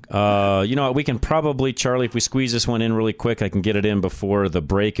 You know what? We can probably, Charlie, if we squeeze this one in really quick, I can get it in before the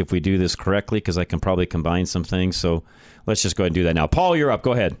break if we do this correctly, because I can probably combine some things. So let's just go ahead and do that now. Paul, you're up.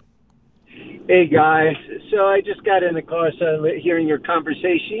 Go ahead. Hey, guys. So I just got in the car, so hearing your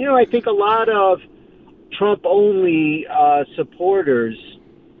conversation. I think a lot of Trump-only supporters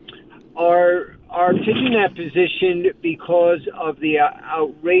are taking that position because of the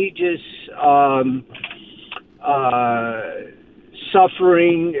outrageous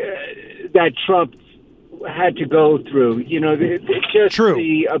suffering that Trump had to go through. It's just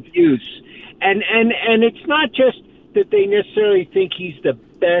the abuse, and it's not just that they necessarily think he's the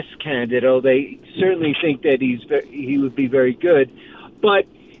best candidate. Oh, they certainly think that he would be very good, but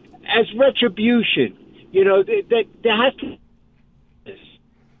as retribution, that there has to.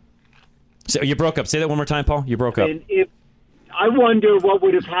 So you broke up. Say that one more time, Paul. You broke up. And I wonder what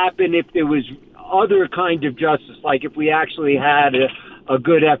would have happened if there was other kind of justice, like if we actually had a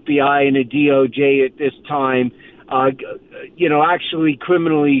good FBI and a DOJ at this time, actually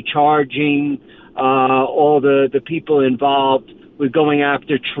criminally charging all the people involved with going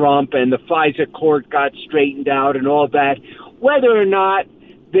after Trump, and the FISA court got straightened out and all that, whether or not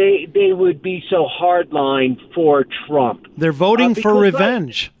they would be so hardline for Trump. They're voting for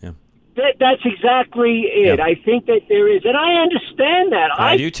revenge. That's exactly it. Yep. I think that there is, and I understand that.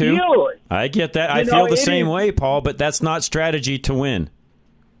 I do too. Feel it. I get that. I feel the same way, Paul, but that's not strategy to win.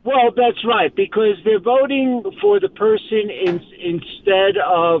 Well, that's right, because they're voting for the person instead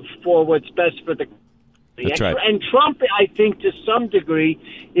of for what's best for the country. That's right. And Trump, I think, to some degree,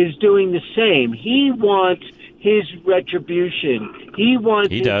 is doing the same. He wants his retribution. He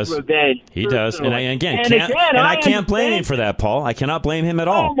wants his revenge. He does. And I I can't blame him for that, Paul. I cannot blame him at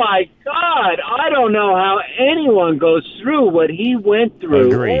all. Oh, my God. I don't know how anyone goes through what he went through.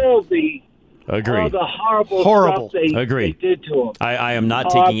 Agree. All the horrible stuff they did to him. I am not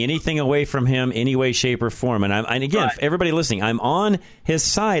taking anything away from him any way, shape, or form. And again, everybody listening, I'm on his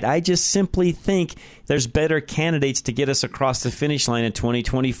side. I just simply think there's better candidates to get us across the finish line in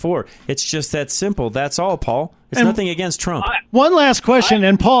 2024. It's just that simple. That's all, Paul. It's nothing against Trump. One last question,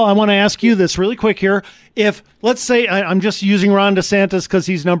 and Paul, I want to ask you this really quick here. If, let's say, I'm just using Ron DeSantis because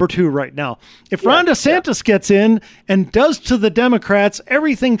he's number 2 right now. If Ron DeSantis gets in and does to the Democrats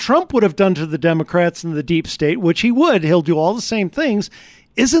everything Trump would have done to the Democrats in the deep state, which he would, he'll do all the same things,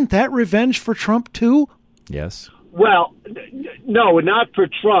 isn't that revenge for Trump too? Yes. Well, no, not for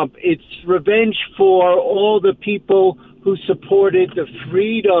Trump. It's revenge for all the people who supported the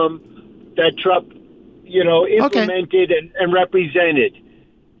freedom that Trump implemented and represented.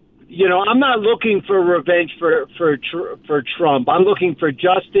 I'm not looking for revenge for Trump. I'm looking for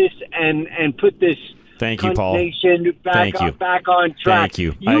justice and put this nation back on track. Thank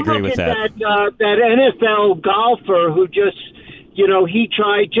you. I agree with that. That NFL golfer who just, he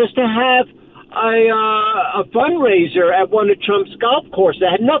tried just to have a fundraiser at one of Trump's golf courses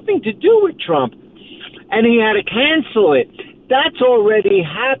that had nothing to do with Trump, and he had to cancel it. That's already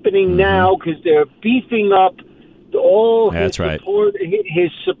happening now because they're beefing up all his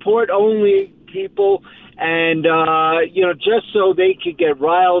support only people, and just so they could get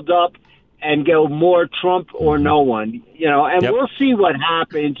riled up and go more Trump or no one. We'll see what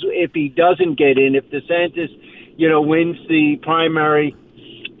happens if he doesn't get in. If DeSantis, wins the primary,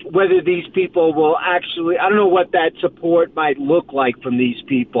 whether these people will actually, I don't know what that support might look like from these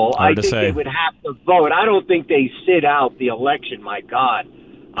people. I think they would have to vote. I don't think they sit out the election. My God,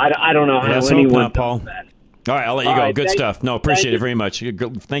 I don't know how anyone does that. All right, I'll let you go. Good stuff. No, appreciate it very much.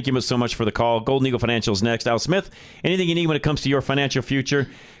 Thank you so much for the call. Golden Eagle Financial's next. Al Smith, anything you need when it comes to your financial future,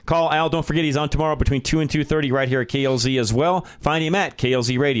 call Al. Don't forget he's on tomorrow between 2 and 2:30 right here at KLZ as well. Find him at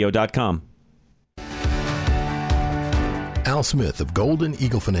klzradio.com. Al Smith of Golden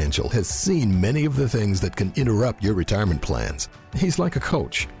Eagle Financial has seen many of the things that can interrupt your retirement plans. He's like a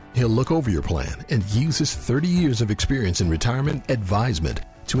coach. He'll look over your plan and use his 30 years of experience in retirement advisement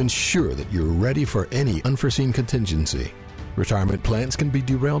to ensure that you're ready for any unforeseen contingency. Retirement plans can be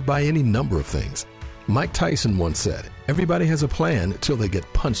derailed by any number of things. Mike Tyson once said, "Everybody has a plan till they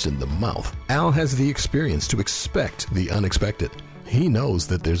get punched in the mouth." Al has the experience to expect the unexpected. He knows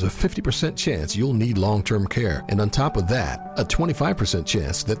that there's a 50% chance you'll need long-term care, and on top of that, a 25%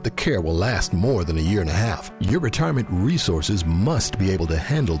 chance that the care will last more than a year and a half. Your retirement resources must be able to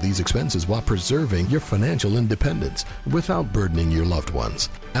handle these expenses while preserving your financial independence without burdening your loved ones.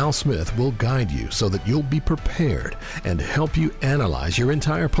 Al Smith will guide you so that you'll be prepared and help you analyze your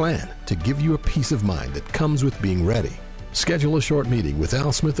entire plan to give you a peace of mind that comes with being ready. Schedule a short meeting with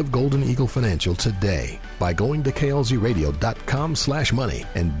Al Smith of Golden Eagle Financial today by going to klzradio.com/money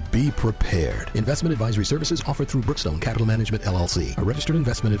and be prepared. Investment advisory services offered through Brookstone Capital Management LLC, a registered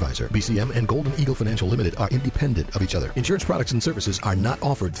investment advisor. BCM and Golden Eagle Financial Limited are independent of each other. Insurance products and services are not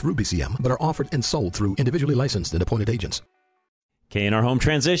offered through BCM, but are offered and sold through individually licensed and appointed agents. K&R Home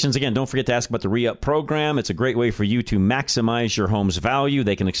Transitions. Again, don't forget to ask about the re-up program. It's a great way for you to maximize your home's value.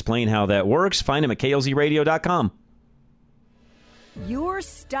 They can explain how that works. Find them at klzradio.com. You're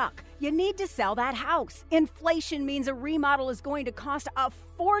stuck. You need to sell that house. Inflation means a remodel is going to cost a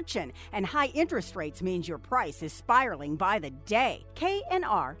fortune, and high interest rates means your price is spiraling by the day.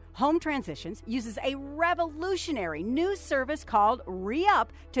 K&R Home Transitions uses a revolutionary new service called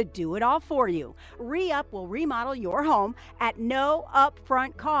Re-Up to do it all for you. Re-Up will remodel your home at no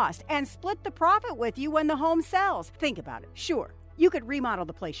upfront cost and split the profit with you when the home sells. Think about it. Sure, you could remodel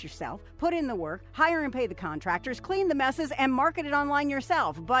the place yourself, put in the work, hire and pay the contractors, clean the messes, and market it online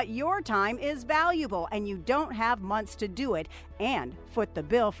yourself. But your time is valuable, and you don't have months to do it and foot the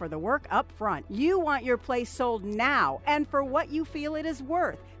bill for the work up front. You want your place sold now and for what you feel it is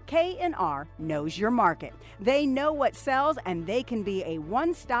worth. K&R knows your market. They know what sells, and they can be a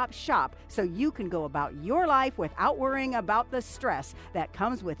one-stop shop so you can go about your life without worrying about the stress that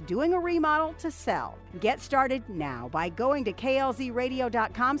comes with doing a remodel to sell. Get started now by going to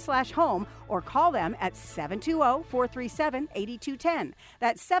klzradio.com/home or call them at 720-437-8210.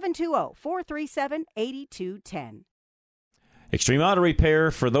 That's 720-437-8210. Extreme Auto Repair,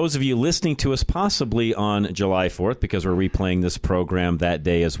 for those of you listening to us possibly on July 4th, because we're replaying this program that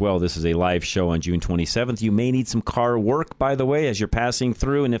day as well. This is a live show on June 27th. You may need some car work, by the way, as you're passing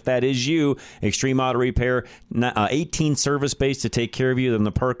through. And if that is you, Extreme Auto Repair, 18 service bays to take care of you in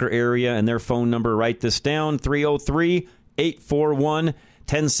the Parker area. And their phone number, write this down,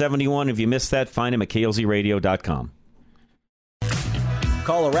 303-841-1071. If you missed that, find them at klzradio.com.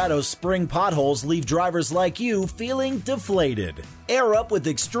 Colorado's spring potholes leave drivers like you feeling deflated. Air up with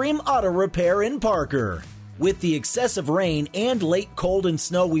Extreme Auto Repair in Parker. With the excessive rain and late cold and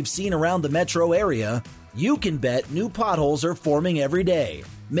snow we've seen around the metro area, you can bet new potholes are forming every day,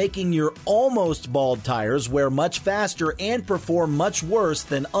 making your almost bald tires wear much faster and perform much worse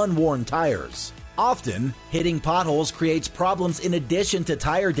than unworn tires. Often, hitting potholes creates problems in addition to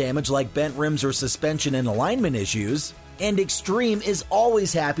tire damage like bent rims or suspension and alignment issues. And Extreme is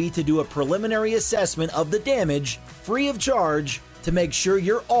always happy to do a preliminary assessment of the damage, free of charge, to make sure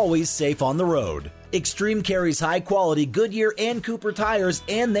you're always safe on the road. Extreme carries high-quality Goodyear and Cooper tires,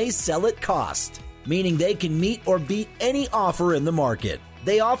 and they sell at cost, meaning they can meet or beat any offer in the market.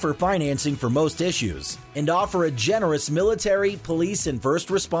 They offer financing for most issues, and offer a generous military, police, and first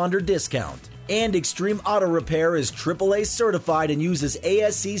responder discount. And Extreme Auto Repair is AAA certified and uses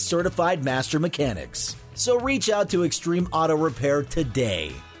ASC certified master mechanics. So reach out to Extreme Auto Repair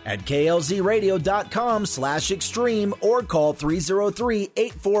today at klzradio.com/extreme or call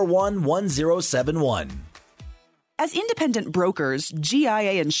 303-841-1071. As independent brokers,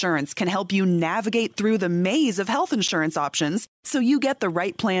 GIA Insurance can help you navigate through the maze of health insurance options so you get the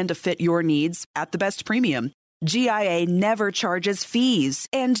right plan to fit your needs at the best premium. GIA never charges fees,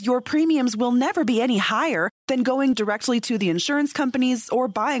 and your premiums will never be any higher than going directly to the insurance companies or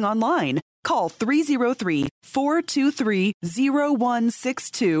buying online. Call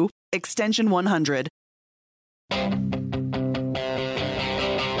 303-423-0162, extension 100.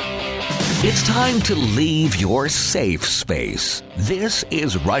 It's time to leave your safe space. This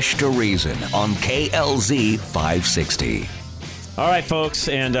is Rush to Reason on KLZ 560. All right, folks,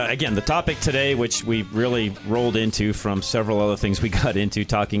 and again, the topic today, which we really rolled into from several other things we got into,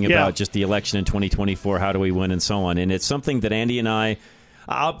 talking about just the election in 2024, how do we win, and so on. And it's something that Andy and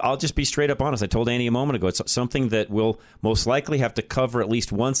I'll just be straight up honest. I told Andy a moment ago, it's something that we'll most likely have to cover at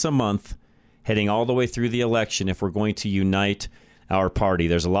least once a month heading all the way through the election if we're going to unite our party.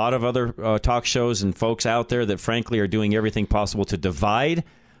 There's a lot of other talk shows and folks out there that, frankly, are doing everything possible to divide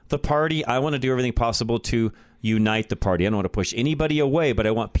the party. I want to do everything possible to unite the party. I don't want to push anybody away, but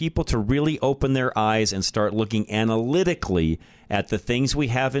I want people to really open their eyes and start looking analytically at the things we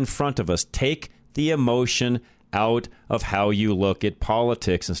have in front of us. Take the emotion out of how you look at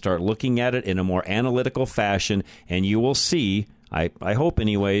politics and start looking at it in a more analytical fashion, and you will see, I hope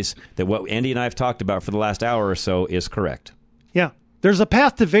anyways, that what Andy and I have talked about for the last hour or so is correct. Yeah. There's a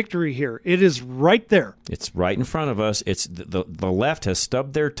path to victory here. It is right there. It's right in front of us. It's the left has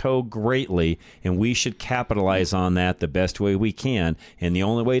stubbed their toe greatly, and we should capitalize on that the best way we can. And the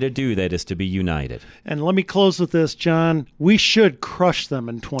only way to do that is to be united. And let me close with this, John. We should crush them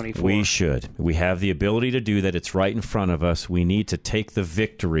in 24. We should. We have the ability to do that. It's right in front of us. We need to take the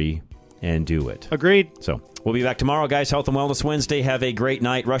victory and do it. Agreed. So we'll be back tomorrow, guys. Health and Wellness Wednesday. Have a great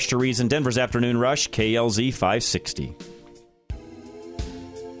night. Rush to Reason, Denver's Afternoon Rush, KLZ 560.